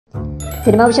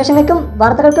Cinema വിശേഷങ്ങൾക്കും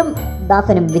വാർത്തകൾക്കും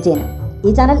ദാസനും വിജയനും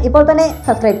ഈ ചാനൽ ഇപ്പോൾ തന്നെ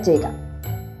സബ്സ്ക്രൈബ് ചെയ്യുക.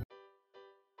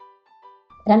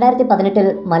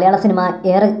 2018 മലയാള സിനിമ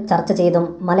ഏറെ ചർച്ച ചെയ്തും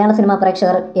മലയാള സിനിമാ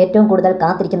പ്രേക്ഷകർ ഏറ്റവും കൂടുതൽ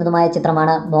കാത്തിരിക്കുന്നതുമായ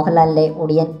ചിത്രമാണ് മോഹൻലാലിൻ്റെ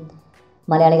ഒടിയൻ.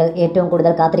 മലയാളികൾ ഏറ്റവും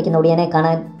കൂടുതൽ കാത്തിരിക്കുന്ന ഒടിയനെ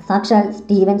കാണാൻ സാക്ഷാൽ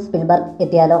സ്റ്റീവൻ സ്പിൽബർഗ്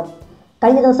എത്തിയാലോ?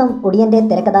 കഴിഞ്ഞ ദിവസം ഒടിയൻ്റെ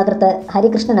തിരക്കഥാകൃത്ത്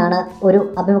ഹരികൃഷ്ണനാണ് ഒരു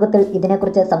അഭിമുഖത്തിൽ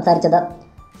ഇതിനെക്കുറിച്ച് സംസാരിച്ചത്.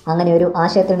 അങ്ങനെ ഒരു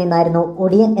ആശയത്തിൽ നിന്നായിരുന്നു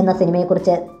ഒടിയൻ എന്ന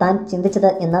സിനിമയെക്കുറിച്ച് താൻ ചിന്തിച്ചത്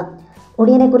എന്ന്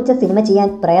ഒടിയനെക്കുറിച്ച് സിനിമ ചെയ്യാൻ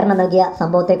പ്രേരണ നൽകിയ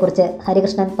സംഭവത്തെക്കുറിച്ച്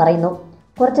ഹരികൃഷ്ണൻ പറയുന്നു.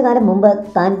 കുറച്ചു കാലം മുമ്പ്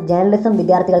താൻ ജേർണലിസം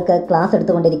വിദ്യാർത്ഥികൾക്ക് ക്ലാസ്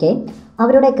എടുത്തുകൊണ്ടിരിക്കെ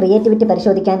അവരുടെ ക്രിയേറ്റിവിറ്റി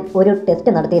പരിശോധിക്കാൻ ഒരു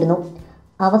ടെസ്റ്റ് നടത്തിയിരുന്നു.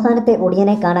 അവസാനത്തെ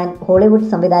ഒടിയനെ കാണാൻ ഹോളിവുഡ്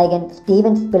സംവിധായകൻ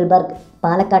സ്റ്റീവൻ സ്പിൽബർഗ്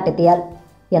പാലക്കാട്ടെത്തിയാൽ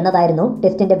എന്നതായിരുന്നു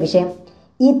ടെസ്റ്റിൻ്റെ വിഷയം.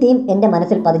 ഈ തീം എൻ്റെ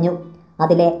മനസ്സിൽ പതിഞ്ഞു.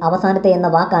 അതിലെ അവസാനത്തെ എന്ന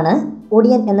വാക്കാണ്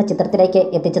ഒടിയൻ എന്ന ചിത്രത്തിലേക്ക്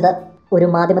എത്തിച്ചത്. ഒരു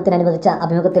മാധ്യമത്തിന് അനുവദിച്ച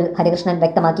അഭിമുഖത്തിൽ ഹരികൃഷ്ണൻ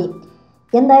വ്യക്തമാക്കി.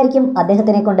 എന്തായിരിക്കും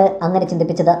അദ്ദേഹത്തിനെ കൊണ്ട് അങ്ങനെ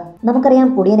ചിന്തിപ്പിച്ചത്? നമുക്കറിയാം,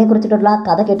 ഒടിയനെക്കുറിച്ചിട്ടുള്ള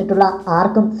കഥ കേട്ടിട്ടുള്ള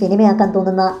ആർക്കും സിനിമയാക്കാൻ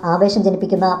തോന്നുന്ന ആവേശം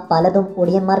ജനിപ്പിക്കുന്ന പലതും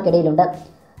ഒടിയന്മാർക്കിടയിലുണ്ട്.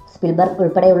 സ്പിൽബർഗ്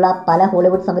ഉൾപ്പെടെയുള്ള പല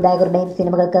ഹോളിവുഡ് സംവിധായകരുടെയും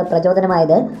സിനിമകൾക്ക്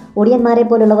പ്രചോദനമായത് ഒടിയന്മാരെ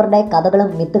പോലുള്ളവരുടെ കഥകളും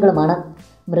മിത്തുകളുമാണ്.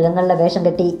 മൃഗങ്ങളുടെ വേഷം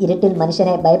കെട്ടി ഇരുട്ടിൽ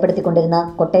മനുഷ്യനെ ഭയപ്പെടുത്തിക്കൊണ്ടിരുന്ന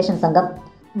കൊട്ടേഷൻ സംഘം.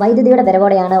 വൈദ്യുതിയുടെ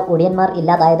വരവോടെയാണ് ഒടിയന്മാർ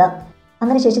ഇല്ലാതായത്.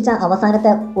 അങ്ങനെ ശേഷിച്ച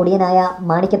അവസാനത്തെ ഒടിയനായ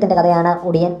മാണിക്യത്തിൻ്റെ കഥയാണ്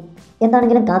ഒടിയൻ.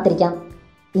 എന്താണെങ്കിലും കാത്തിരിക്കാം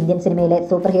ഇന്ത്യൻ സിനിമയിലെ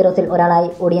സൂപ്പർ ഹീറോസിൽ ഒരാളായി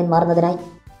ഒടിയൻ മാറുന്നതിനായി.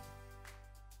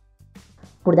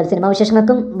 കൂടുതൽ സിനിമാ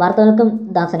വിശേഷങ്ങൾക്കും വാർത്തകൾക്കും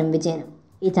ദാസനും വിജയനും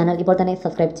ഈ ചാനൽ ഇപ്പോൾ തന്നെ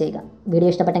സബ്സ്ക്രൈബ് ചെയ്യുക.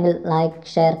 വീഡിയോ ഇഷ്ടപ്പെട്ടെങ്കിൽ like,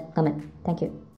 share, comment. Thank you.